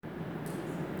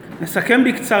נסכם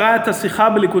בקצרה את השיחה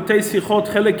בליקוטי שיחות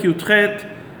חלק י"ח,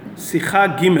 שיחה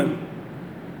ג'.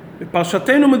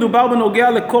 בפרשתנו מדובר בנוגע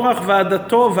לקורח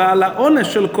ועדתו ועל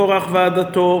העונש של קורח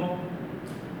ועדתו,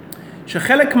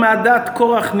 שחלק מעדת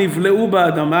קורח נבלעו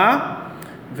באדמה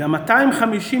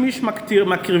וה-250 איש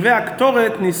מקריבי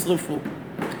הקטורת נשרפו.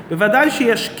 בוודאי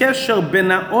שיש קשר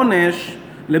בין העונש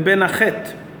לבין החטא,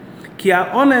 כי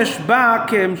העונש בא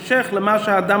כהמשך למה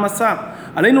שהאדם עשה.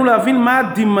 עלינו להבין מה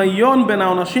הדמיון בין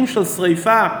העונשים של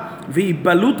שריפה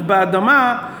והיבלות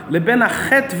באדמה לבין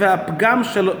החטא והפגם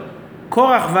של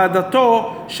קורח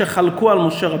ועדתו שחלקו על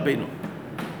משה רבינו.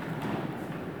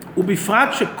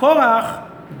 ובפרט שקורח,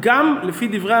 גם לפי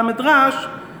דברי המדרש,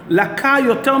 לקה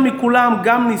יותר מכולם,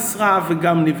 גם נשרף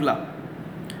וגם נבלע.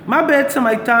 מה בעצם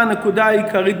הייתה הנקודה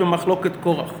העיקרית במחלוקת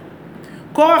קורח?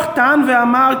 קורח טען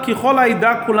ואמר כי כל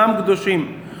העדה כולם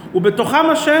קדושים, ובתוכם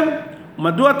השם,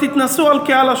 מדוע תתנסו על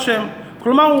קהל השם?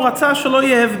 כלומר, הוא רצה שלא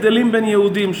יהיה הבדלים בין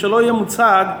יהודים, שלא יהיה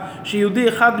מוצג שיהודי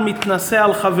אחד מתנסה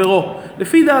על חברו.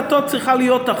 לפי דעתו צריכה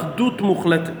להיות אחדות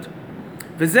מוחלטת.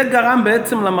 וזה גרם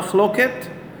בעצם למחלוקת,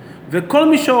 וכל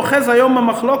מי שאוחז היום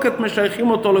במחלוקת משייכים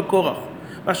אותו לקורח.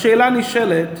 והשאלה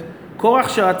נשאלת, קורח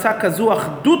שרצה כזו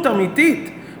אחדות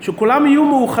אמיתית, שכולם יהיו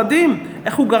מאוחדים,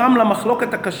 איך הוא גרם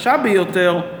למחלוקת הקשה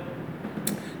ביותר,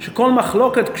 שכל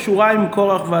מחלוקת קשורה עם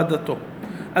קורח ועדתו?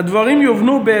 הדברים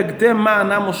יובנו בהקדם מה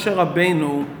ענה משה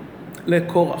רבינו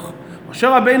לקורח. משה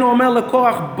רבינו אומר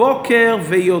לקורח, בוקר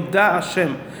ויודע השם,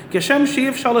 כשם שאי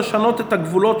אפשר לשנות את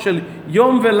הגבולות של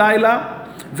יום ולילה,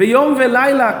 ויום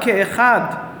ולילה כאחד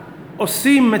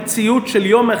עושים מציאות של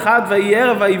יום אחד, ויהי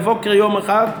ערב ויהי בוקר יום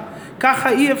אחד, ככה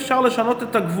אי אפשר לשנות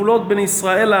את הגבולות בין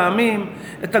ישראל לעמים,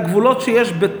 את הגבולות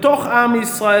שיש בתוך עם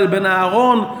ישראל, בין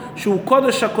הארון שהוא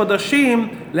קודש הקודשים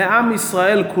לעם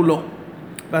ישראל כולו.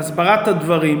 בהסברת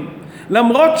הדברים,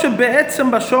 למרות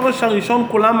שבעצם בשורש הראשון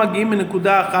כולם מגיעים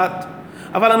מנקודה אחת,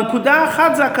 אבל הנקודה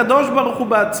האחת זה הקדוש ברוך הוא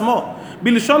בעצמו.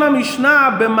 בלשון המשנה,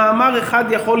 במאמר אחד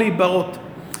יכול להיברות.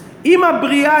 אם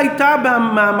הבריאה הייתה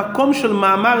במקום של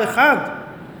מאמר אחד,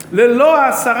 ללא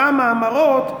 10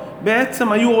 מאמרות,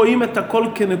 בעצם היו רואים את הכל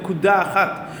כנקודה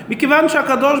אחת. מכיוון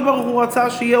שהקדוש ברוך הוא רצה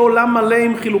שיהיה עולם מלא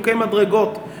עם חילוקי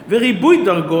מדרגות וריבוי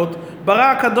דרגות, ברא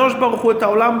הקדוש ברוך הוא את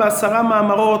העולם ב10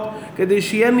 מאמרות, כדי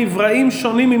שיהיה נבראים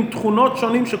שונים עם תכונות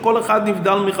שונים שכל אחד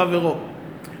נבדל מחברו.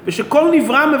 ושכל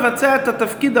נברא מבצע את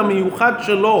התפקיד המיוחד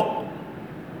שלו.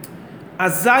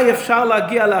 אזי אפשר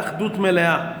להגיע לאחדות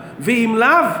מלאה. ואם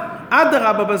לאו,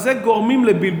 אדרבה, בזה גורמים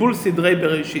לבלבול סדרי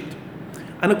בראשית.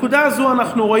 הנקודה הזו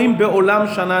אנחנו רואים בעולם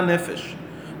שנה נפש.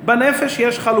 בנפש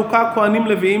יש חלוקה כהנים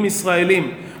לוויים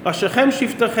ישראלים, ראשיכם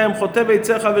שבטיכם, חוטב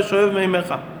עציך ושואב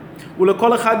מימיך.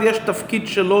 ולכל אחד יש תפקיד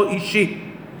שלו אישי.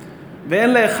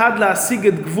 ואין לאחד להשיג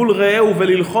את גבול רעהו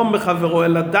וללחום בחברו,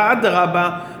 אלא אדרבה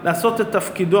לעשות את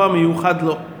תפקידו המיוחד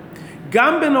לו.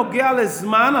 גם בנוגע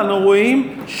לזמן אנו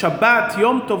רואים שבת,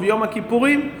 יום טוב, יום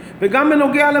הכיפורים, וגם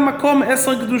בנוגע למקום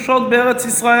 10 קדושות בארץ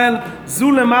ישראל,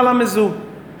 זו למעלה מזו.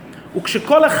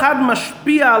 וכשכל אחד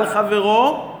משפיע על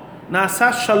חברו,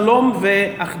 נעשה שלום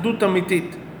ואחדות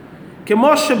אמיתית.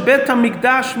 כמו שבית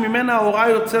המקדש ממנה האורה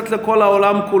יוצאת לכל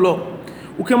העולם כולו.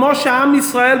 וכמו שעם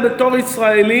ישראל בתור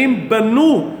ישראלים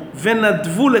בנו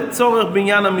ונדבו לצורך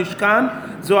בניין המשכן,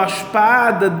 זו השפעה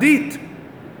הדדית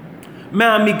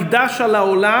מהמקדש על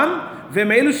העולם,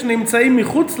 ומאלו שנמצאים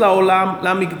מחוץ לעולם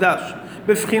למקדש.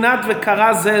 בבחינת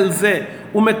וקרא זה אל זה,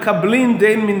 ומקבלין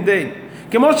דין מן דין.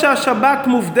 כמו שהשבת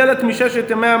מובדלת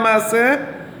מששת ימי המעשה,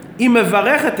 היא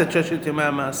מברכת את 6 ימי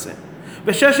המעשה.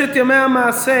 ו6 ימי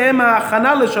המעשה הם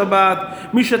ההכנה לשבת,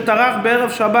 מי שטרח בערב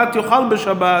שבת יאכל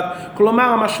בשבת. כלומר,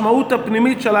 המשמעות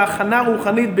הפנימית של ההכנה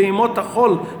הרוחנית בימות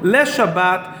החול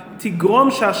לשבת,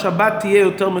 תגרום שהשבת תהיה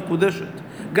יותר מקודשת.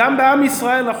 גם בעם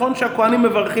ישראל, נכון שהכהנים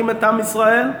מברכים את עם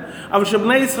ישראל, אבל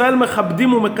שבני ישראל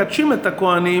מכבדים ומקדשים את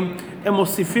הכהנים, הם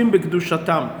מוסיפים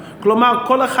בקדושתם. כלומר,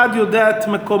 כל אחד יודע את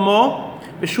מקומו,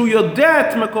 ושהוא יודע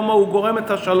את מקומו הוא גורם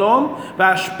את השלום,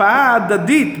 וההשפעה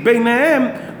ההדדית ביניהם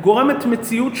גורמת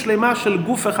מציאות שלמה של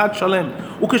גוף אחד שלם.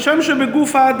 וכשם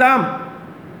שבגוף האדם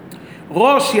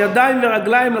ראש, ידיים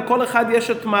ורגליים, לכל אחד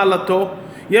יש את מעלתו.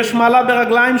 יש מעלה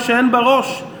ברגליים שאין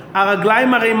בראש.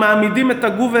 הרגליים הרי מעמידים את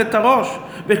הגוף ואת הראש,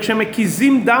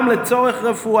 וכשמקיזים דם לצורך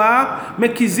רפואה,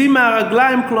 מקיזים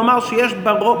מהרגליים, כלומר שיש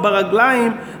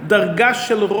ברגליים דרגה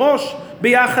של ראש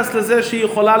ביחס לזה שהיא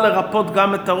יכולה לרפות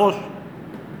גם את הראש.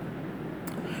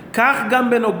 כך גם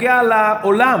בנוגע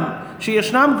לעולם,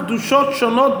 שישנם קדושות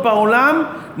שונות בעולם,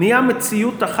 נהיה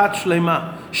מציאות אחת שלמה.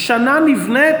 שנה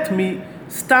נבנית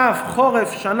מסתיו,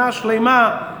 חורף, שנה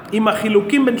שלמה, עם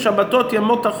החילוקים בין שבתות,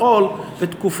 ימות החול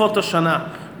ותקופות השנה.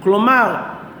 כלומר,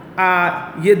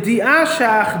 הידיעה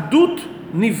שהאחדות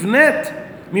נבנית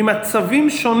ממצבים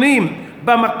שונים,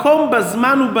 במקום,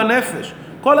 בזמן ובנפש.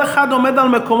 כל אחד עומד על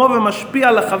מקומו ומשפיע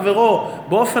על חברו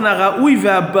באופן הראוי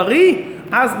והבריא,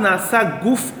 אז נעשה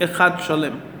גוף אחד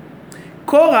שלם.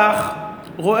 קורח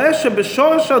רואה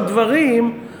שבשורש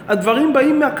הדברים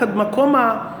באים מהמקום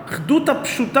האחדות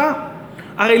הפשוטה.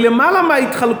 הרי למעלה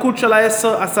מההתחלקות של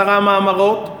 10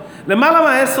 מאמרות,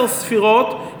 למעלה מה10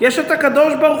 ספירות, יש את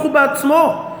הקדוש ברוך הוא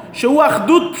בעצמו, שהוא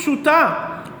אחדות פשוטה.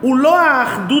 הוא לא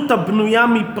האחדות הבנויה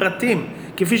מפרטים,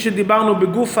 כפי שדיברנו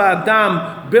בגוף האדם,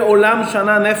 בעולם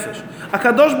שנה נפש.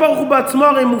 הקדוש ברוך הוא בעצמו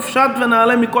הרי מופשט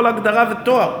ונעלה מכל הגדרה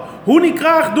ותואר. הוא נקרא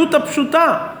האחדות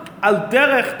הפשוטה, על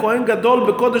דרך כהן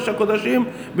גדול בקודש הקודשים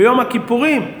ביום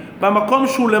הכיפורים, במקום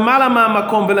שהוא למעלה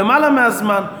מהמקום ולמעלה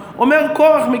מהזמן. אומר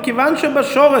קורח, מכיוון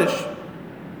שבשורש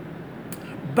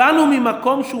באנו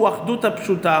ממקום שהוא אחדות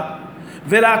הפשוטה,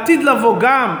 ולעתיד לבוא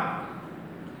גם,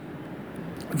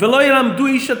 ולא ילמדו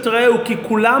איש את רעהו כי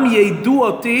כולם ידעו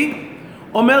אותי,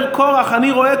 אומר קורח,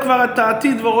 אני רואה כבר את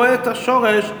העתיד ורואה את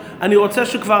השורש, אני רוצה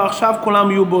שכבר עכשיו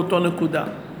כולם יהיו באותו נקודה.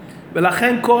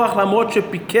 ולכן קורח, למרות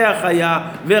שפיקח היה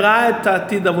וראה את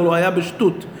העתיד, אבל הוא היה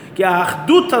בשטות, כי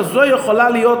האחדות הזו יכולה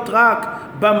להיות רק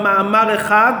במאמר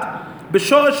אחד,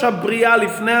 בשורש הבריאה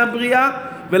לפני הבריאה,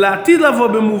 ולעתיד לבוא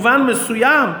במובן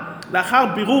מסוים, לאחר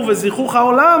בירור וזיכוך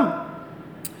העולם,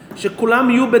 שכולם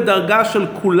יהיו בדרגה של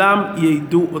כולם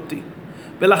ידעו אותי.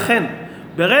 ולכן,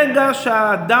 ברגע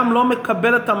שהאדם לא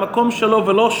מקבל את המקום שלו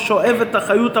ולא שואב את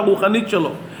החיות הרוחנית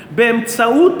שלו,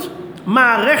 באמצעות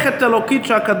מערכת אלוקית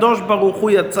שהקדוש ברוך הוא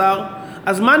יצר,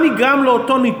 אז מה נגרם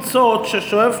לאותו ניצוץ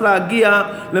ששואף להגיע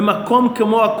למקום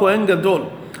כמו הכהן גדול,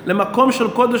 למקום של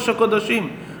קודש הקודשים?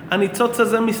 הניצוץ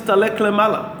הזה מסתלק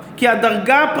למעלה, כי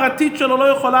הדרגה הפרטית שלו לא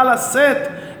יכולה לשאת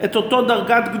את אותו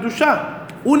דרגת קדושה.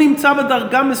 הוא נמצא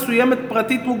בדרגה מסוימת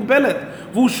פרטית מוגבלת,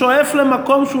 והוא שואף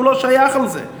למקום שהוא לא שייך על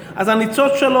זה. אז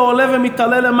הניצוץ שלו עולה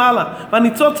ומתעלה למעלה,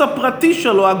 והניצוץ הפרטי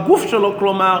שלו, הגוף שלו,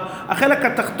 כלומר, החלק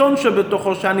התחתון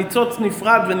שבתוכו, שהניצוץ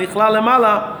נפרד ונכלל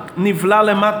למעלה, נבלע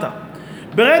למטה.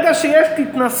 ברגע שיש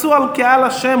תתנסו על קהל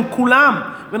השם כולם,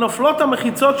 ונופלות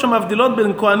המחיצות שמבדילות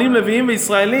בין כהנים, לוויים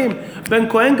וישראלים, בין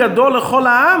כהן גדול לכל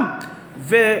העם,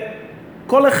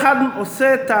 וכל אחד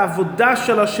עושה את העבודה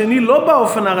של השני לא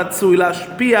באופן הרצוי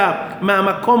להשפיע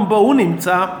מהמקום בו הוא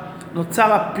נמצא,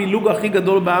 נוצר הפילוג הכי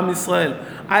גדול בעם ישראל.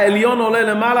 העליון עולה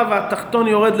למעלה והתחתון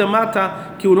יורד למטה,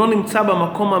 כי הוא לא נמצא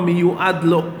במקום המיועד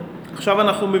לו. עכשיו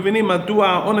אנחנו מבינים מדוע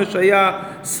העונש היה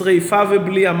שריפה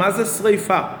ובלייה. מה זה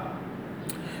שריפה?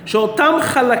 שאותם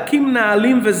חלקים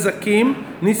נעלים וזקים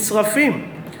נשרפים,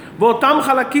 ואותם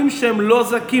חלקים שהם לא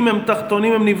זקים, הם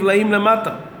תחתונים, הם נבלעים למטה.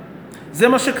 זה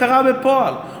מה שקרה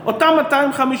בפועל. אותם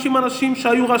 250 אנשים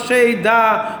שהיו ראשי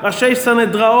עדה, ראשי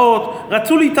סנהדראות,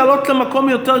 רצו להתעלות למקום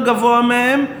יותר גבוה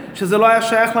מהם, שזה לא היה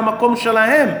שייך למקום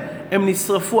שלהם, הם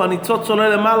נשרפו. הניצוץ עולה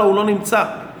למעלה, הוא לא נמצא.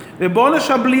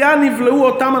 ובעונש הבלייה נבלעו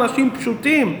אותם אנשים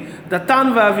פשוטים,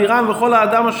 דתן ואבירם וכל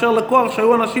האדם אשר לקוח,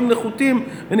 שהיו אנשים נחותים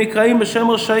ונקראים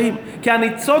בשם רשעים. כי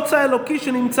הניצוץ האלוקי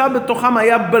שנמצא בתוכם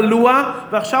היה בלוע,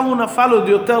 ועכשיו הוא נפל עוד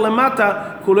יותר למטה,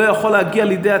 כי הוא לא יכול להגיע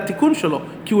לידי התיקון שלו,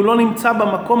 כי הוא לא נמצא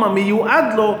במקום המיועד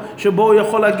לו שבו הוא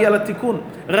יכול להגיע לתיקון.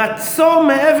 רצו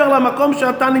מעבר למקום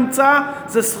שאתה נמצא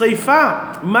זה שריפה.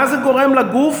 מה זה גורם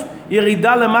לגוף?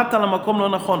 ירידה למטה למקום לא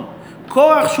נכון.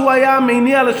 כוח שהוא היה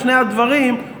מניע לשני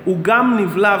הדברים, הוא גם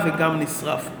נבלע וגם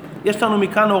נשרף. יש לנו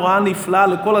מכאן הוראה נפלאה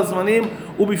לכל הזמנים,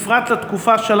 ובפרט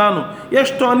לתקופה שלנו.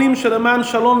 יש טוענים שלמען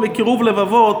שלום וקירוב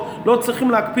לבבות לא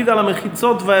צריכים להקפיד על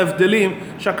המחיצות וההבדלים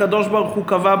שהקדוש ברוך הוא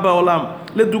קבע בעולם.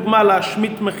 לדוגמה,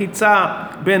 להשמיט מחיצה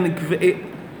בין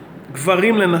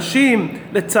גברים לנשים,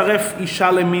 לצרף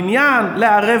אישה למניין,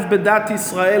 לערב בדת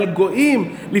ישראל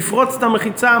גויים, לפרוץ את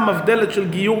המחיצה המבדלת של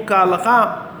גיור כהלכה.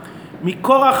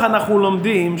 מקורח אנחנו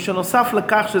לומדים שנוסף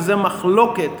לכך שזה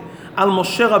מחלוקת על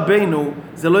משה רבינו,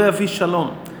 זה לא יביא שלום.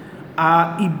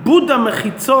 העיבוד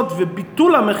המחיצות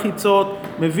וביטול המחיצות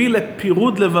מביא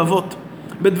לפירוד לבבות.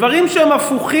 בדברים שהם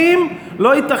הפוכים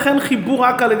לא ייתכן חיבור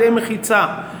רק על ידי מחיצה.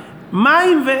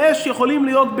 מים ואש יכולים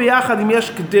להיות ביחד אם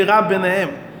יש גדרה ביניהם.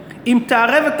 אם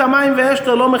תערב את המים ואש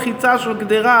ללא מחיצה של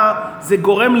גדרה, זה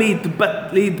גורם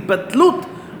להתבטלות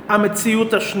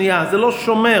המציאות השנייה, זה לא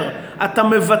שומר. אתה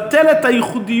מבטל את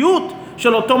הייחודיות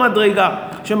של אותו מדרגה.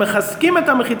 שמחזקים את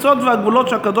המחיצות והגבולות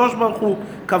שהקדוש ברוך הוא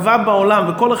קבע בעולם,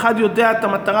 וכל אחד יודע את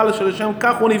המטרה שלשם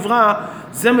כך הוא נברא,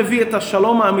 זה מביא את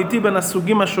השלום האמיתי בין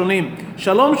הסוגים השונים.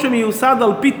 שלום שמיוסד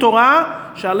על פי תורה,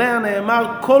 שעליה נאמר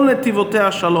כל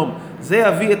נתיבותיה שלום. זה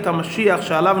יביא את המשיח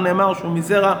שעליו נאמר שהוא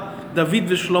מזרע דוד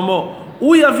ושלמה.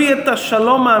 הוא יביא את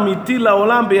השלום האמיתי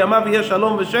לעולם, בימיו יהיה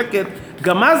שלום ושקט.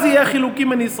 גם אז יהיה חילוקים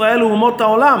בין ישראל ואומות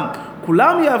העולם.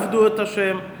 כולם יעבדו את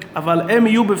השם, אבל הם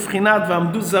יהיו בבחינת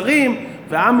ועמדו זרים,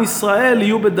 ועם ישראל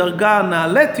יהיו בדרגה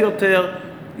נעלית יותר,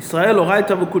 ישראל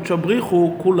אורייתא וקודשא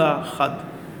בריחו כולה חד.